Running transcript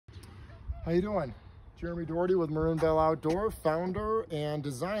How you doing? Jeremy Dougherty with Maroon Bell Outdoor, founder and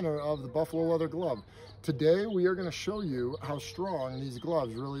designer of the Buffalo Leather Glove. Today we are going to show you how strong these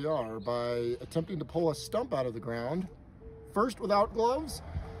gloves really are by attempting to pull a stump out of the ground, first without gloves,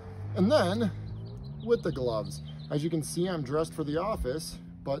 and then with the gloves. As you can see, I'm dressed for the office,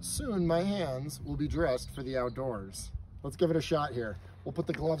 but soon my hands will be dressed for the outdoors. Let's give it a shot here. We'll put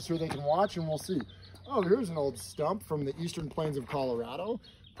the gloves here they can watch and we'll see. Oh, here's an old stump from the eastern plains of Colorado.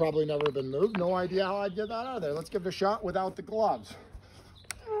 Probably never been moved. No idea how I'd get that out of there. Let's give it a shot without the gloves.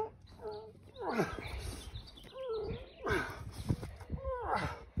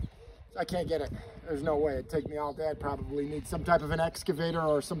 I can't get it. There's no way. It'd take me all day. I'd probably need some type of an excavator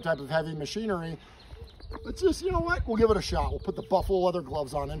or some type of heavy machinery. But just, you know what? We'll give it a shot. We'll put the Buffalo Leather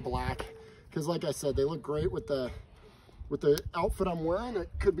gloves on in black. Because like I said, they look great with the outfit I'm wearing. It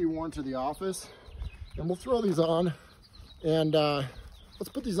could be worn to the office. And we'll throw these on and let's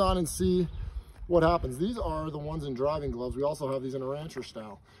put these on and see what happens. These are the ones in driving gloves. We also have these in a rancher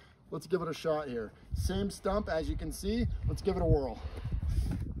style. Let's give it a shot here. Same stump, as you can see. Let's give it a whirl.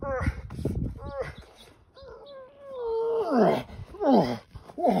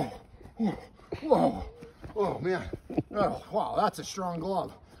 Oh man, oh wow, that's a strong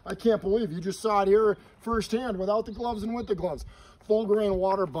glove. I can't believe you just saw it here firsthand without the gloves and with the gloves. Full grain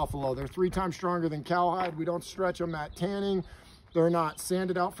water buffalo. They're 3 times stronger than cowhide. We don't stretch them at tanning. They're not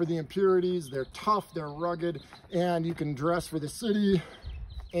sanded out for the impurities. They're tough, they're rugged, and you can dress for the city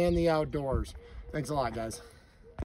and the outdoors. Thanks a lot, guys.